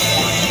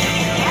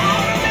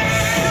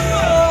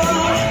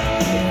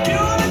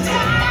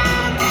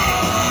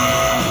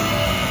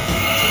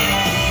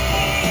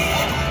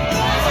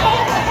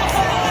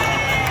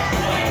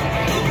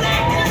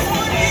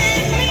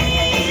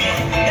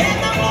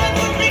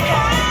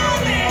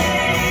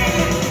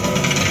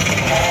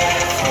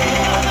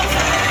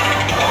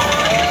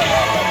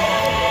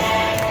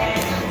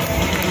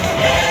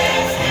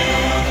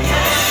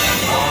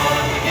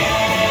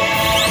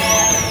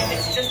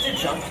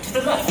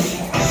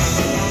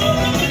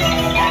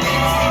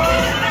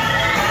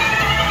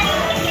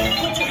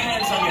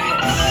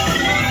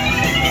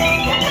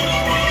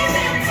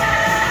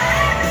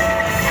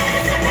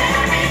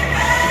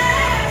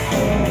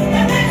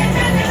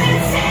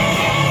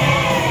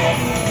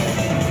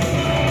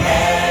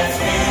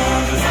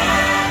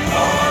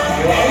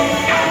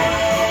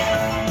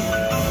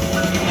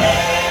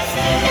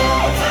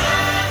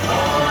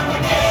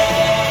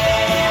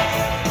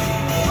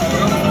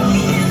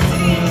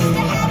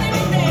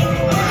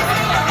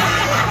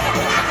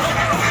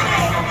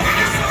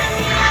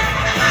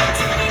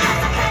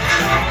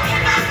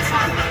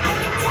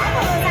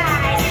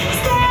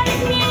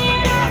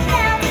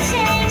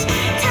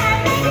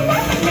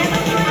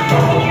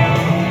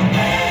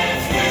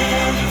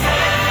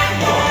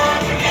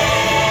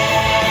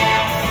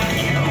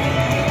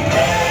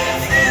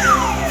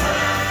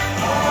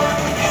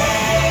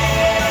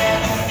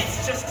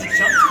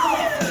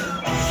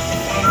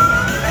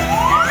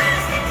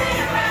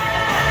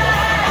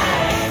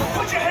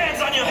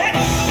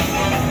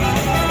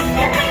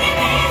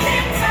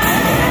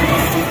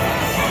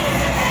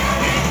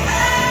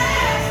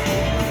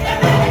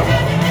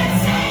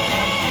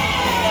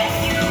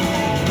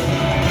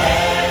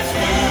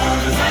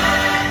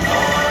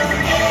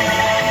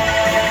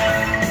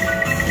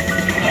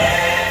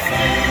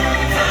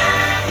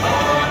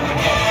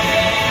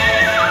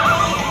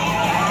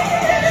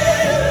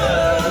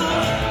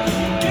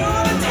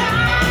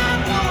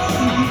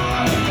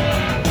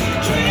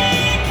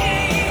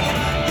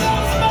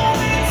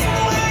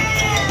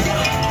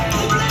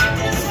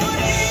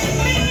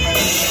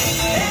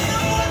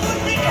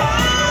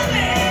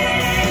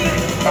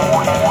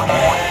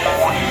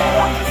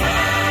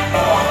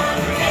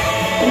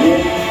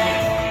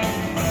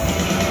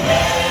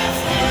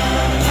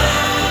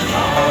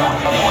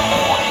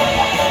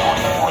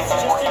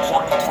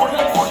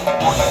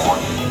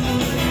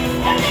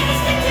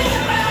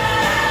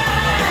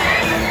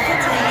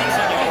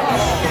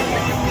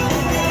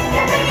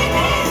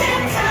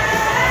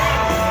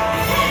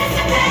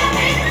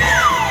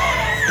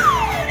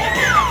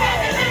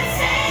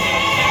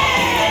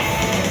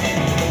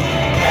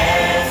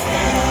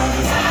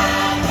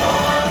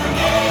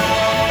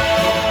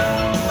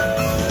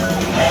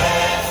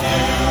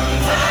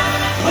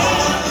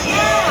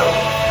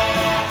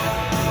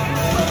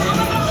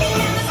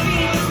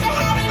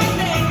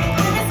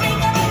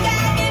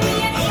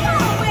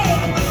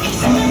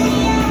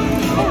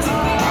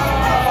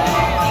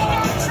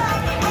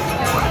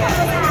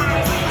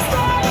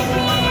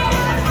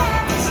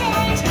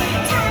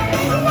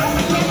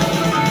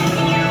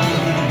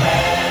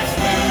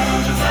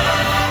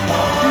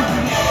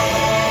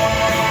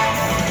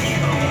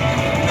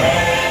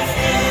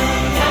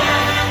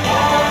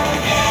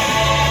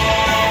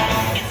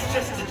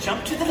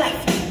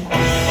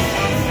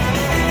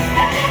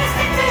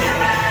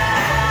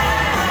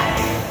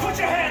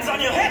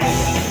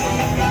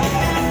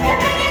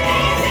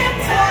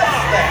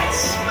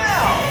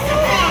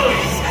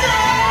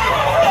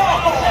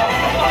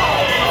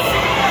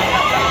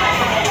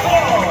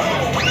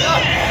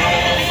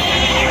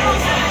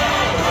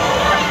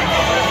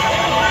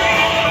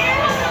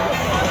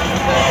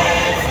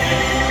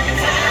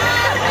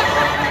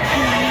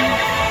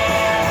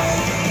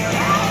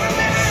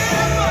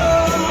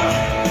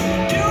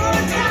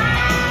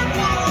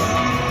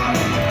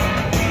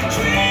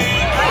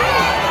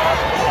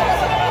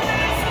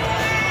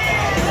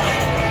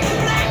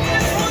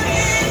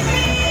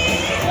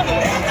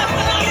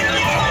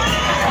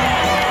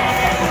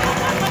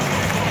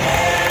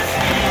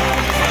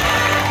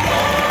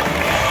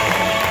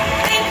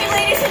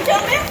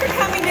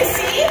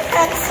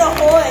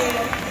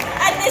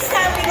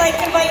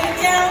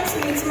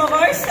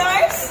 our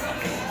stars.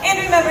 And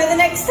remember, the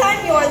next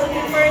time you're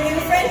looking for a new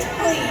friend,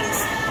 please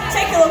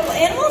check your local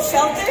animal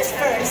shelters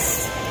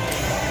first.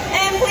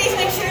 And please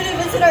make sure to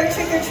visit our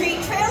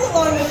trick-or-treat trail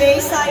along the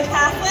Bayside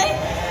Pathway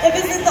and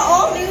visit the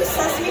all-new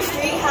Sesame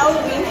Street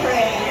Halloween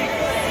Parade.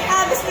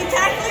 Have a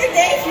spectacular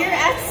day here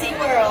at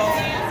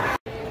SeaWorld.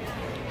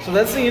 So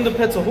that's the end of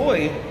Pets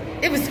Ahoy.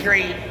 It was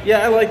great. Yeah,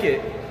 I like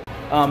it.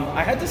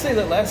 I had to say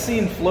that last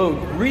scene flowed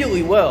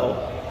really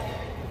well.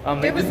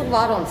 There was a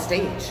lot on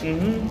stage.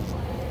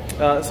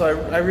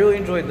 So I really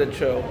enjoyed that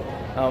show.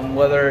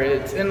 Whether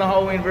it's in the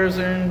Halloween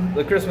version,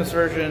 the Christmas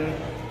version,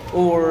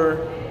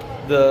 or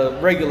the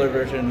regular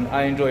version,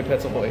 I enjoy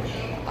Pets Ahoy.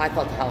 I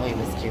thought the Halloween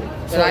was cute.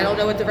 But So- I don't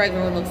know what the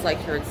regular one looks like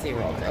here at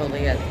SeaWorld,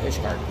 only at Busch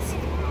Gardens.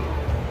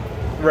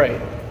 Right.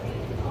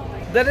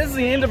 That is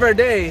the end of our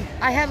day.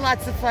 I had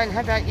lots of fun. How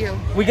about you?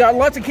 We got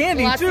lots of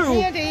candy Lots too. of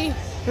candy.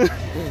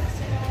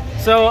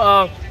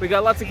 So we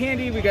got lots of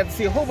candy. We got to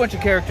see a whole bunch of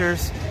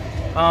characters.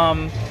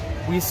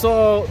 We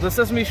saw the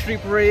Sesame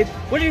Street Parade.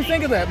 What do you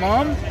think of that,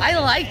 Mom? I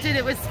liked it.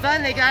 It was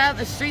fun. They got out in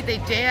the street. They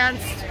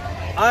danced.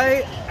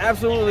 I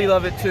absolutely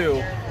love it too.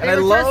 And They I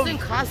were love dressed in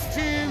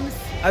costumes.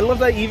 I love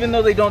that even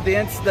though they don't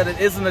dance, that it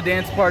isn't a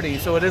dance party.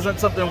 So it isn't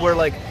something where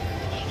like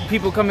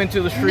people come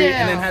into the street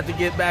and then have to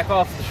get back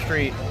off the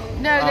street.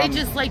 No, they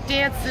just like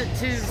danced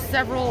to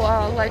several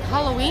like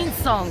Halloween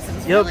songs. It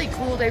was Yep. really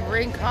cool. They were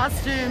in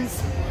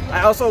costumes.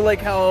 I also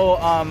like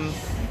how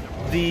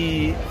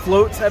the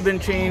floats have been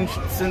changed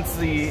since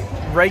the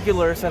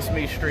regular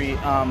Sesame Street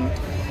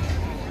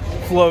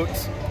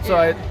floats.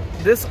 So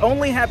this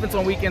only happens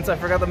on weekends. I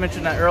forgot to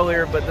mention that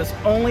earlier, but this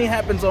only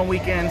happens on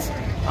weekends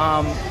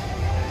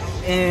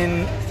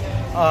in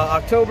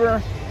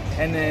October,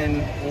 and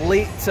then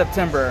late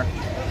September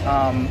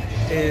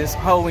is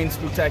Halloween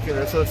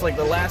Spooktacular. So it's like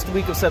the last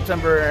week of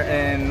September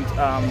and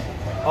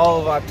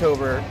all of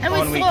October And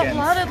on we saw weekends. a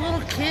lot of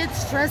little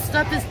kids dressed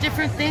up as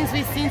different things.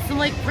 We've seen some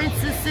like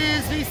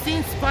princesses. We've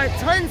seen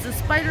tons of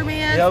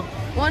Spider-Man, Yep.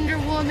 Wonder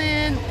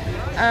Woman.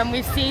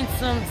 We've seen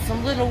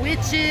some little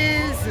witches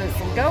and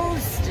some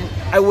ghosts. And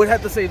I would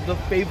have to say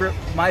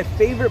my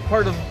favorite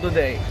part of the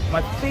day,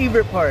 my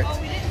favorite part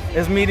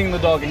is meeting the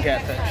dog and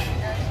catfish.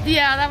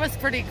 yeah, that was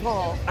pretty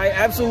cool. I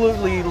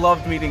absolutely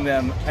loved meeting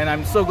them, and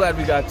I'm so glad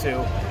we got to.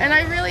 And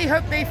I really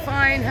hope they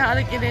find how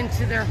to get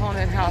into their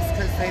haunted house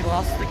because they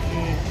lost the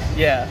key.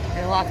 Yeah.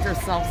 They locked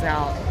themselves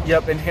out.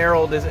 Yep, and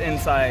Harold is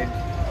inside,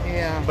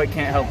 Yeah. but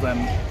can't help them.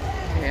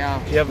 Yeah.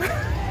 Yep.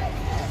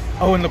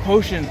 Oh, and the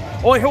potion.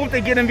 Oh, I hope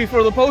they get in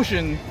before the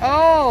potion.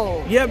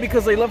 Oh. Yeah,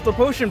 because they left the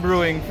potion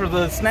brewing for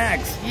the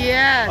snacks.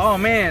 Yes. Oh,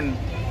 man.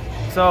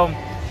 So,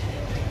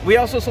 we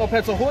also saw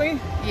Pets Ahoy.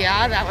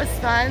 Yeah, that was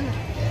fun.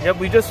 Yep,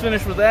 we just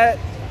finished with that.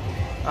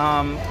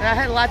 And I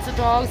had lots of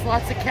dogs,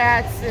 lots of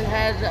cats. It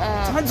had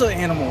Tons of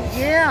animals.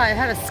 yeah, it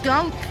had a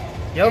skunk.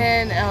 Yep.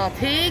 And a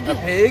pig. A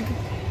pig.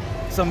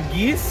 Some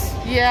geese.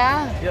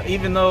 Yeah. Yeah,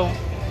 even though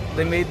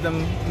they made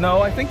them.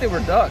 No, I think they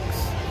were ducks.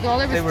 No,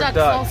 there They was were ducks,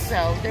 ducks.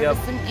 also. There Yep.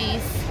 was some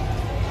geese.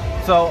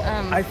 So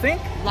I think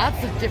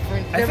Lots of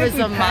different. I There think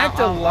was we packed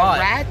a a lot.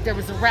 rat. There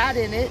was a rat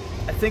in it.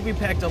 we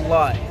packed a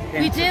lot.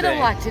 We did today. a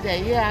lot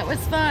today. Yeah, it was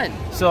fun.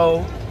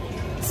 So,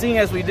 seeing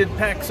as we did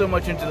pack so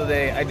much into the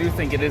day, I do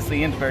think it is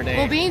the end of our day.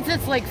 Well, means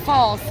it's like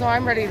fall, so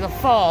I'm ready to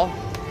fall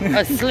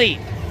asleep.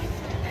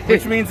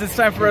 Which means it's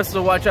time for us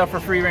to watch out for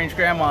free range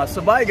grandma.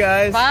 So bye,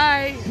 guys.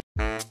 Bye.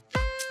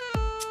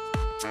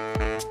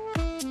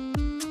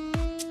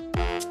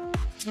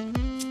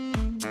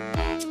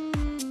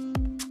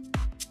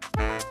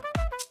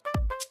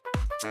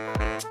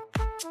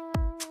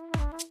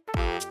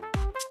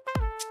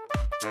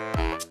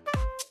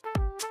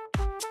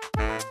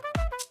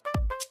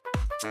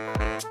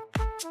 Thank you.